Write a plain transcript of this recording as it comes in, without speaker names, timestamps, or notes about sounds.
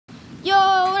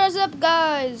up,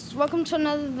 guys? Welcome to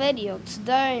another video.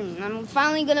 Today, I'm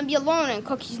finally gonna be alone and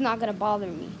Cookie's not gonna bother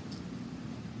me.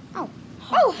 Oh,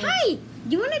 hi!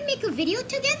 Do you want to make a video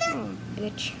together? Oh,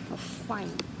 bitch. Oh,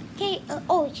 fine. Okay,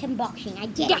 it's unboxing, I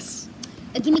get Yes!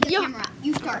 it. Give me the camera.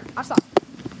 You start.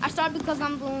 I start because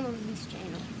I'm the owner of this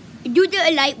channel. Do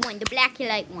the light one, the black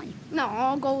light one. No,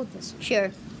 I'll go with this one.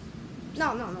 Sure.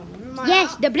 No.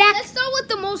 Yes, the black. Let's start with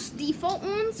the most default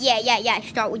ones. Yeah.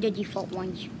 Start with the default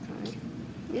ones.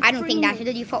 I don't think that's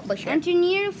the default, but sure.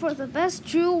 Engineered for the best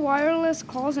true wireless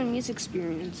calls and music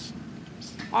experience.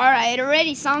 Alright, it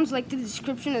already sounds like the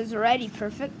description is already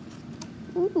perfect.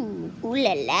 Ooh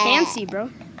la la. Fancy, bro.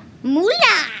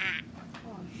 Moolah!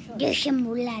 There's some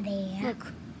moolah there.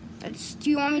 Look. Do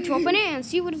you want me to open it and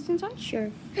see what is inside?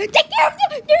 Sure. Take care of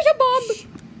there's a bomb!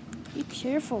 Be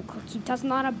careful, Cookie. That's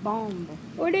not a bomb.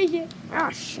 What is it? Ah,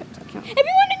 shit. I can't.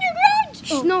 Everyone in your grounds!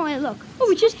 Shh, no, hey, look.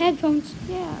 Oh, it's just headphones.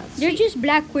 Yeah. They're just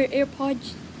Blackware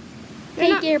AirPods.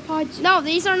 They're Fake AirPods. No,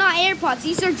 these are not AirPods.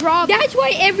 These are drops. That's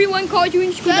why everyone called you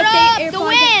in school Shut the up, fake the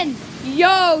AirPods. wind!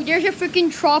 Yo, there's a freaking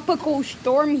tropical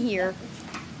storm here.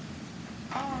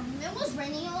 It was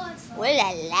raining a lot. So. Well,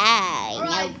 la. Now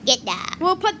Alright. get that.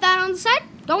 We'll put that on the side,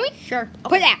 don't we? Sure.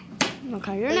 Put that.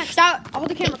 Okay, you're Let's next. start. Hold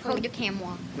the camera. Hold the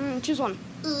camera. Choose one.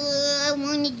 I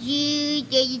want to do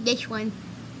this one.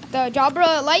 The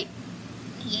Jabra light.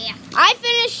 Yeah. I'm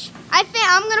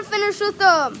gonna finish with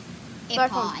the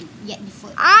AirPod. Yeah, the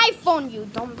foot. iPhone. You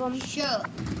dumb. Sure.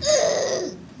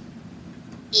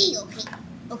 Okay.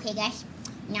 Okay, guys.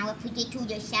 Now I put it to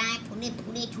the side. Pull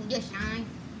it to the side.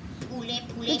 Pull it.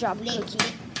 Good job, pull it.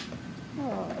 Cookie.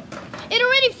 Oh. It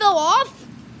already fell off.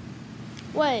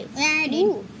 Wait. There it is.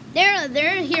 Ooh.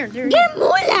 They're here. They're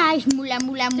moolah. It's moolah.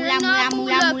 They're not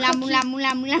moolah,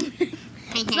 Moolah.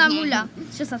 It's not moolah.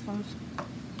 It's just headphones.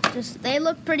 They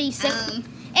look pretty sick.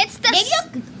 It's the. They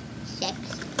look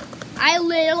sexy. I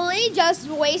literally just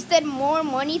wasted more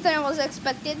money than I was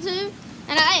expected to,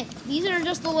 and these are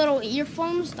just the little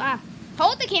earphones.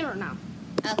 Hold the camera now.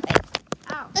 Okay.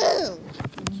 Ow. Oh,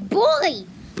 boy.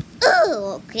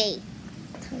 Oh, okay.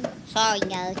 Sorry,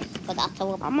 guys, but that's a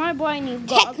little My boy needs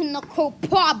God. technical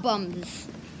problems.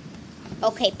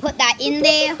 Okay, put that in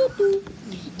there.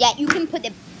 Yeah, you can put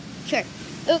it. Sure.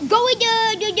 Go with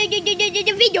the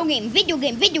video game.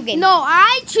 Video game. No,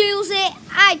 I choose it.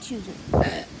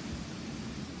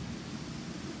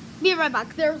 Be right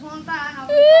back. There's one that I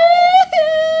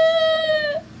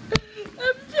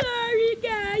I'm sorry,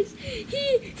 guys.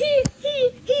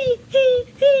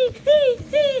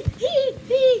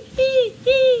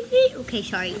 Okay,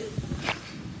 sorry.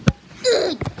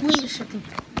 Wait a second.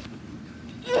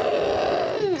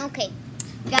 Okay,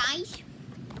 guys.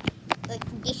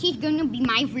 This is gonna be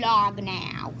my vlog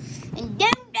now. And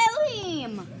don't tell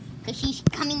him. Because he's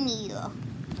coming here.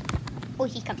 Oh,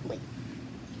 he's coming. Wait.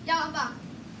 Yeah, I'm back.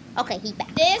 Okay, he's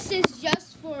back. This is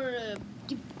just for a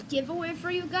giveaway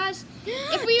for you guys.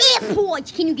 If we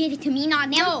AirPods, can you give it to me? Not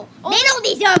now. No. They don't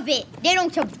deserve it. They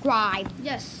don't subscribe.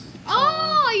 Yes.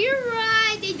 Oh, you're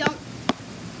right. They don't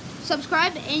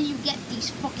subscribe, and you get these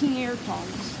fucking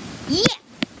AirPods. Yeah.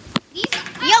 These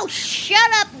are Yo,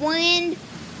 shut up, Wind.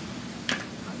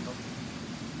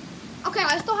 Okay,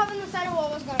 I still haven't decided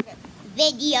what I was gonna get.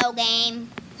 Video game.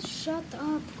 Shut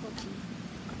up, Cookie.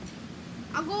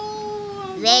 I'll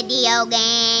go. Video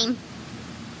game.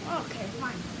 Okay,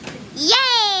 fine.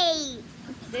 Yay!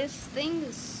 This thing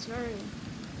is very.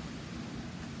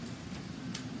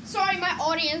 Sorry, my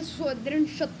audience didn't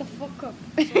shut the fuck up.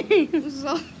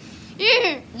 So,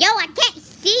 yeah. Yo, I can't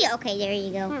see. Okay, there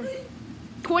you go.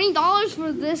 $20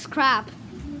 for this crap.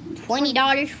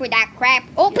 $20 for that crap.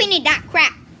 Open it, that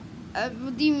crap.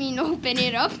 What do you mean, open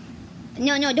it up?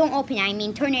 No, don't open it. I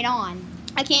mean, turn it on.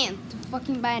 I can't. The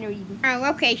fucking battery. Oh,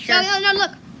 okay, sure. No,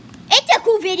 look. It's a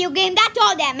cool video game. That's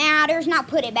all that matters. Now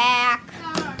put it back.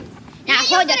 Now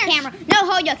hold the camera. No,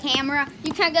 hold the camera.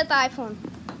 You can't get the iPhone.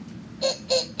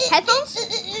 Headphones?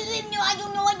 No, I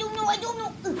don't know.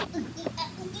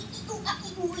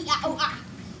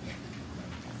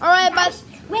 Alright, but.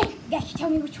 Wait, guys, tell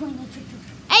me which one.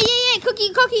 Hey, yeah,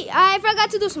 Cookie. I forgot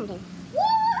to do something.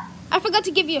 I forgot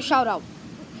to give you a shout out.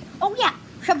 Oh, yeah.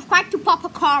 Subscribe to Papa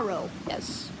Caro.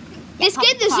 Yes. Yeah, This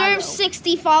kid Papa Caro. deserves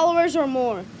 60 followers or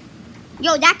more.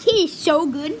 Yo, that kid is so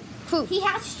good. Who? He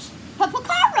has Papa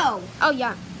Caro. Oh,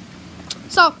 yeah.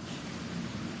 So,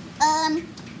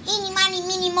 Eeny, miny,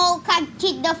 miny, mo,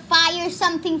 kid the fire,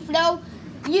 something flow.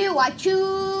 I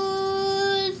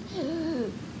choose.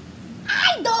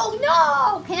 I don't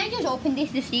know. Can I just open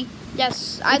this to see?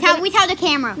 yes. Without the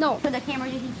camera. No. So the camera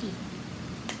doesn't see.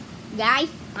 Guys,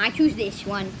 I choose this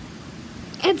one.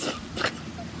 It's.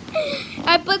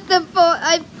 I put the phone.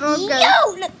 Okay.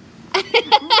 Yo, look.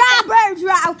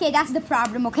 Okay, that's the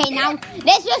problem. Okay, now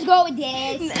let's just go with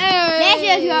this. Let's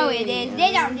just go with this.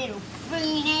 These are little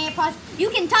freaking AirPods. You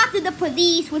can talk to the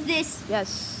police with this.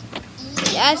 Yes.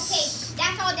 Yes. Okay,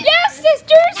 that's all. Yes,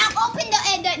 sisters. Now open the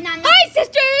Hi,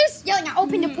 sisters. Yo, now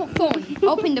open the phone.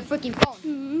 Open the freaking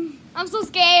phone. I'm so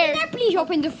scared. Can I please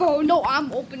open the phone? No,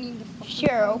 I'm opening the phone.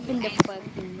 Sure, open the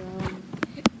fucking phone.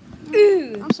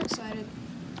 I'm so excited.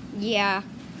 Yeah.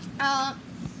 Okay.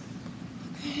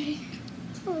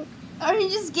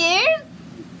 Aren't you scared?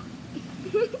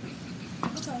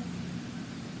 Okay.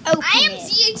 I am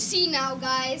THC now,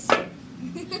 guys. Yo,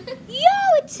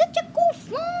 it's such a cool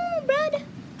phone, brother.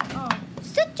 Oh.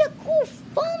 Such a cool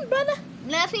phone, brother.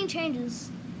 Nothing changes.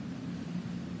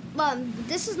 But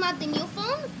this is not the new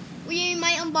phone. We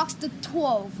might unbox the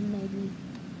 12, maybe.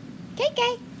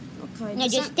 Okay. Okay. Now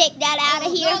just take that out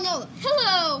of here. No.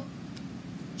 Hello.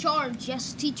 Charge.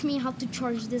 Just teach me how to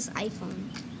charge this iPhone.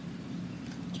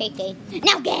 Okay.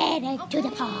 Now get it to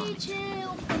the pod.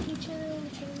 Chill.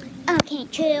 Okay,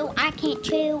 chill. I can't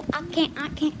chill. I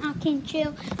can't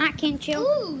chill. I can't chill.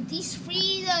 Ooh, these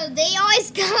free, they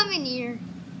always come in here.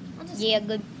 Yeah,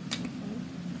 good.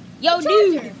 Yo,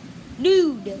 Charger.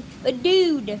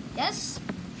 dude. Yes?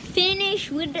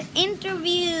 Finish with the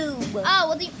interview. Oh,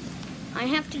 what do you... I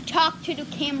have to talk to the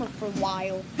camera for a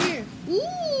while. Here.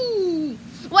 Ooh.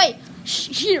 Wait.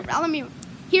 Here, let me...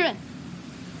 Here.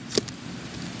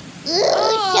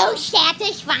 Ooh, so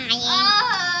satisfying.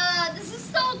 This is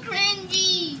so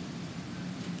cringy.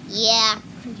 Yeah.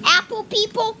 Apple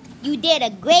people, you did a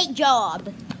great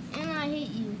job. And I hate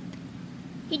you.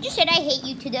 He just said I hate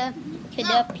you to the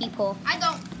people. I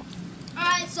don't.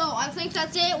 Alright, so I think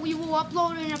that's it. We will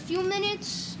upload in a few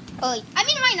minutes. Oh, I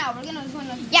mean right now, we're gonna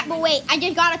yeah, but wait, I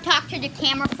just gotta talk to the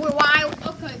camera for a while.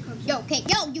 Okay.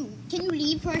 Yo, you, can you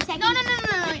leave for a second?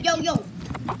 No. Yo.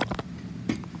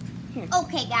 Here.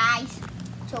 Okay, guys.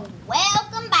 So,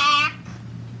 welcome back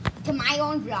to my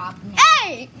own vlog now.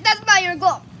 Hey! That's not your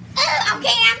goal. Okay, I'm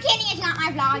kidding. It's not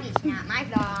my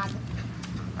vlog.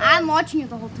 I'm watching you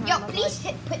the whole time. Yo, please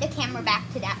put the camera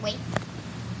back to that way.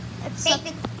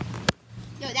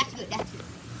 Yo, that's good.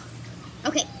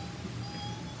 Okay.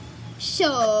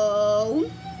 So,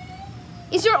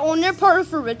 Is your owner part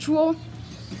of a ritual?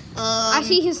 I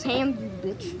see um, his hand,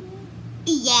 you bitch.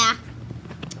 yeah.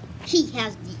 He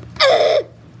has the...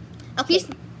 Okay.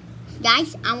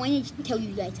 Guys, I want to tell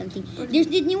you guys something. There's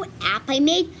this new app I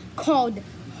made called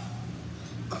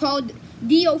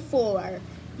Dio4.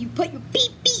 You put your pee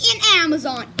in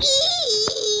Amazon.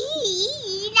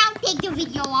 Now take the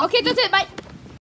video off. Okay, that's it. Bye.